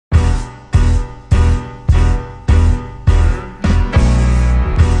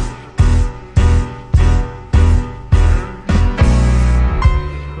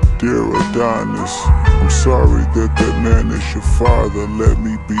honest. I'm sorry that that man is your father, let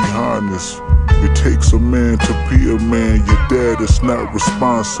me be honest. It takes a man to be a man, your dad is not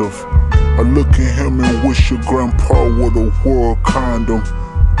responsive. I look at him and wish your grandpa would've wore a condom.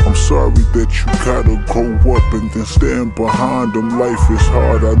 I'm sorry that you gotta grow up and then stand behind them. Life is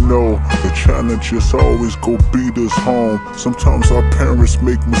hard, I know. The challenges always go beat us home. Sometimes our parents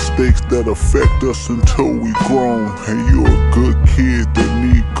make mistakes that affect us until we grown. And you're a good kid that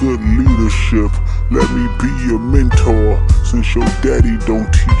need good leadership. Let me be your mentor, since your daddy don't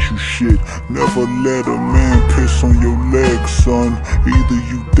teach you shit. Never let a man piss on your leg, son. Either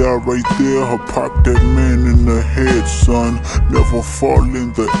you die right there or pop that man in the head, son. Never fall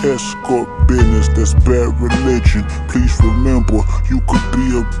in the escort business, that's bad religion. Please remember, you could be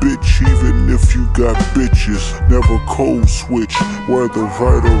a bitch even if you got bitches. Never code switch, whether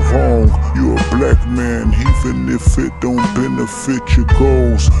right or wrong. You a black man, even if it don't benefit your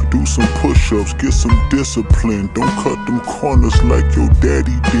goals. Do some push-ups, get some discipline. Don't cut them corners like your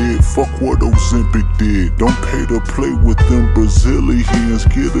daddy did. Fuck what Ozempic did. Don't pay to play with them Brazilians.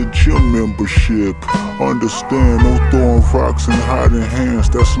 Get a gym membership. Understand, no throwing rocks and hiding hands,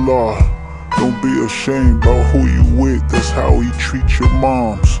 that's law. Don't be ashamed about who you with, that's how he treat your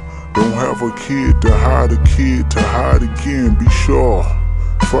moms. Don't have a kid to hide again, be sure.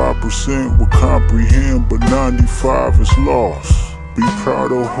 5% will comprehend, but 95 is lost. Be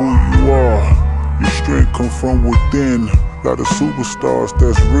proud of who you are. Your strength come from within. Lot of superstars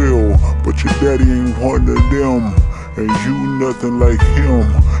that's real, but your daddy ain't one of them. And you nothing like him.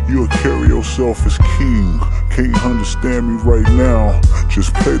 You'll carry yourself as king. Can't understand me right now,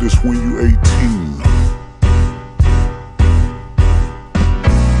 just play this when you 18.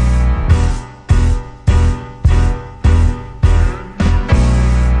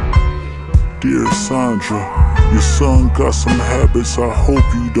 Dear Sandra, your son got some habits, I hope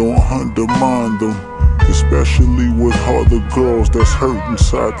you don't undermine them. Especially with all the girls that's hurt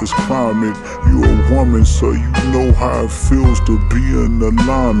inside this climate. You a woman, so you know how it feels to be in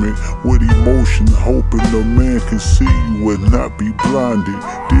alignment with emotion, hoping a man can see you and not be blinded.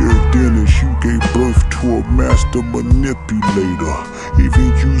 Dear Dennis, you gave birth to a master manipulator.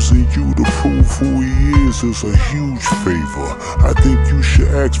 Even using you to prove who he is a huge favor. I think you should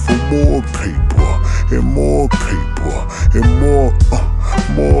ask for more paper, and more paper, and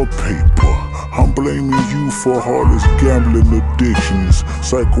more paper. I'm blaming you for all his gambling addictions,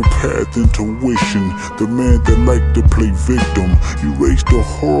 psychopath intuition, the man that liked to play victim. You raised a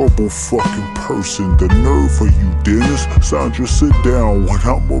horrible fucking person, the nerve of you, Dennis. Sandra, sit down, what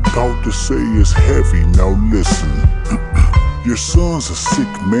I'm about to say is heavy, now listen. Your son's a sick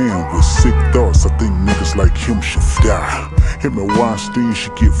man with sick thoughts, I think niggas like him should die. Him and Weinstein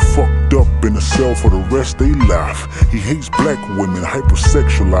should get fucked up in a cell for the rest they life. He hates black women,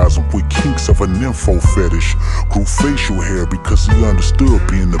 hypersexualize them with kinks of an info fetish. Grew facial hair because he understood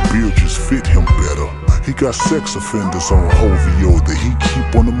being a beard just fit him better. He got sex offenders on OVO that he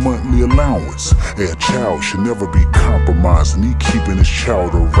keep on a monthly allowance. A child should never be compromised, and he keeping his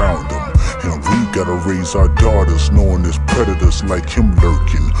child around him. And we gotta raise our daughters knowing there's predators like him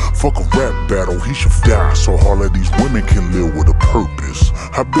lurking. Fuck a rap battle, he should die so all of these women can live with a purpose.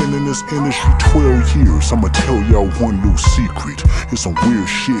 I've been in this industry 12 years, I'ma tell y'all one little secret. There's some weird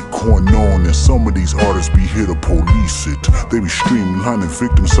shit going on, and some of these artists be here to police it. They be streamlining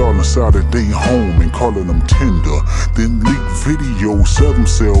victims all inside of their home and calling them tender. Then leak videos, sell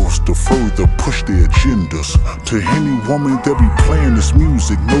themselves to further push their agendas. To any woman that be playing this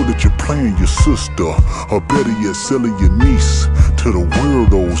music, know that you're playing your sister, or better yet, selling your niece to the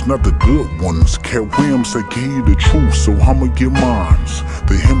weirdos, not the good ones. Cat Williams, I gave you the truth, so I'ma get mines.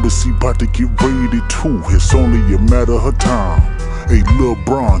 The embassy about to get raided too, it's only a matter of time. Hey, Lil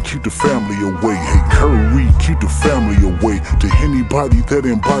Bron, keep the family away. Hey, Curry, keep the family away. To anybody that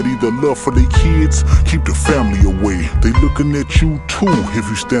embody the love for their kids, keep the family away. They looking at you too if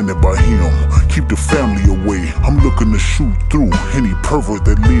you standing by him. Keep the family away. I'm looking to shoot through any pervert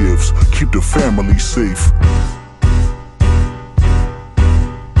that lives. Keep the family safe.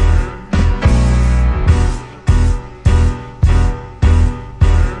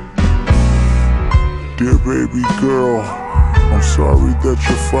 Dear baby girl, I'm sorry that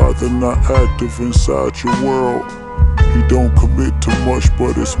your father not active inside your world. He don't commit to much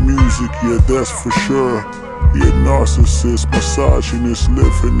but his music, yeah, that's for sure. He a narcissist, misogynist,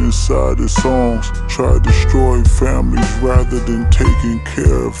 living inside his songs. Try to destroy families rather than taking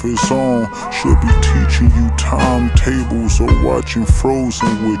care of his own. Should be teaching you timetables or watching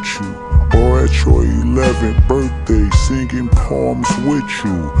Frozen with you, or at your 11th birthday singing poems with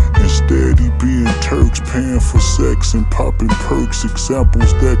you. Instead he being Turks, paying for sex and popping perks,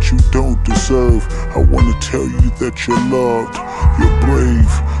 examples that you don't deserve. I wanna tell you that you're loved, you're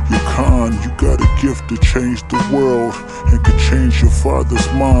brave, you're kind, you got a gift to change the world and can change your father's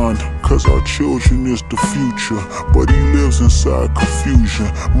mind. Cause our children is the future, but he lives inside confusion.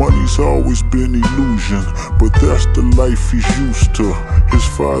 Money's always been illusion, but that's the life he's used to. His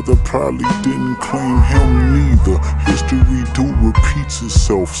father probably didn't claim him neither. History do repeats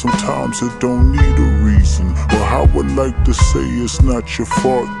itself, sometimes it don't need a reason. But I would like to say it's not your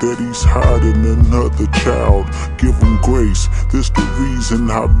fault that he's hiding another child. Give him grace, this the reason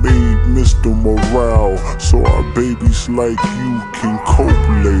I made Mr. Morale, so our babies like you can cope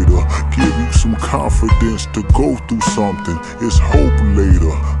later. Give you some confidence to go through something, it's hope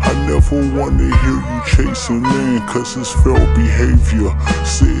later. I never wanna hear you chasing man, cause it's failed behavior.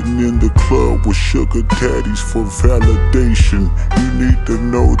 Sitting in the club with sugar daddies for validation. You need to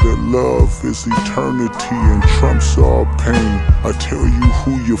know that love is eternity and trumps all pain. I tell you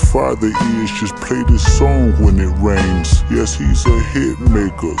who your father is, just play this song when it rains. Yes, he's a hit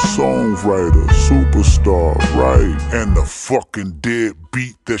maker, songwriter, superstar, right? And a fucking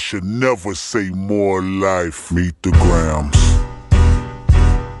deadbeat that should never say more life. Meet the Grams.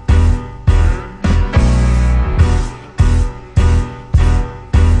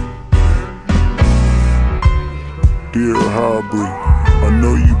 Dear Hobby, I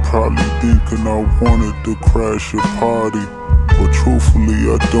know you probably thinking I wanted to crash your party, but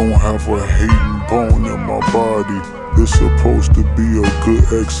truthfully I don't have a hating bone in my body. It's supposed to be a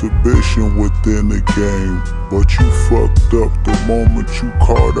good exhibition within the game, but you fucked up the moment you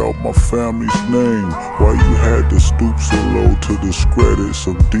called out my family's name. Why you had to stoop so low to discredit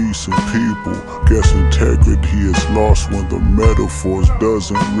some decent people? Guess integrity is lost when the metaphors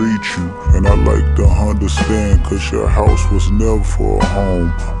doesn't reach you. And I like to understand, cause your house was never a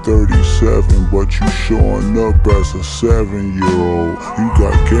home. 37, but you showing up as a 7-year-old. You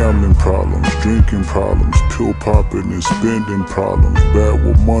got gambling problems, drinking problems, pill popping and spending problems, bad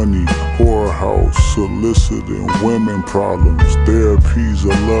with money, whorehouse, soliciting women problems. Therapy's a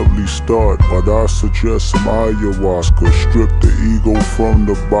lovely start, but I suggest some ayahuasca, strip the ego from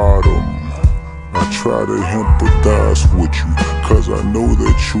the bottom. I try to empathize with you, cause I know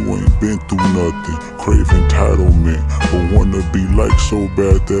that you ain't been through nothing. Crave entitlement, but wanna be like so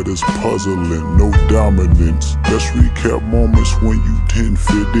bad that it's puzzling. No dominance. Let's recap moments when you didn't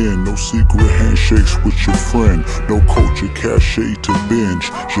fit in. No secret handshakes with your friend, no culture cachet to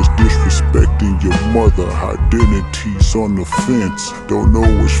binge. Just disrespecting your mother, identities on the fence. Don't know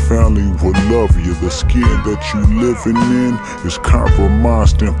which family will love you. The skin that you living in is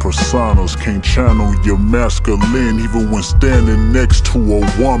compromised in personas. Can't channel your masculine even when standing next to a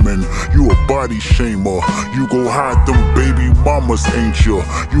woman. You a body shamer, you go hide them baby mamas, ain't ya?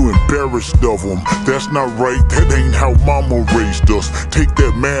 You embarrassed of them, that's not right, that ain't how mama raised us. Take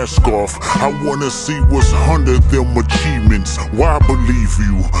that mask off, I wanna see what's under them achievements. Why believe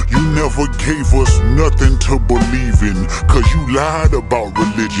you? You never gave us nothing to believe in, cause you lied about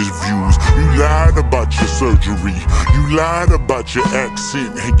religious views, you lied about your surgery, you lied about your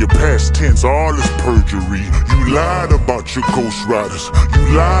accent and your past tense, all is perjury. You lied about your ghost riders,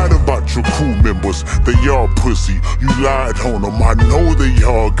 you lied about your crew members, they all pussy, you lied on them, I know they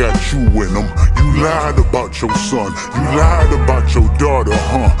all got you in them. You lied about your son, you lied about your daughter,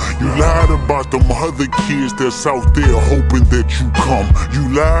 you lied about them other kids that's out there hoping that you come.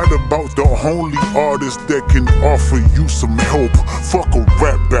 You lied about the only artist that can offer you some help. Fuck a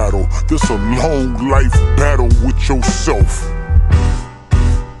rap battle, this a long life battle with yourself.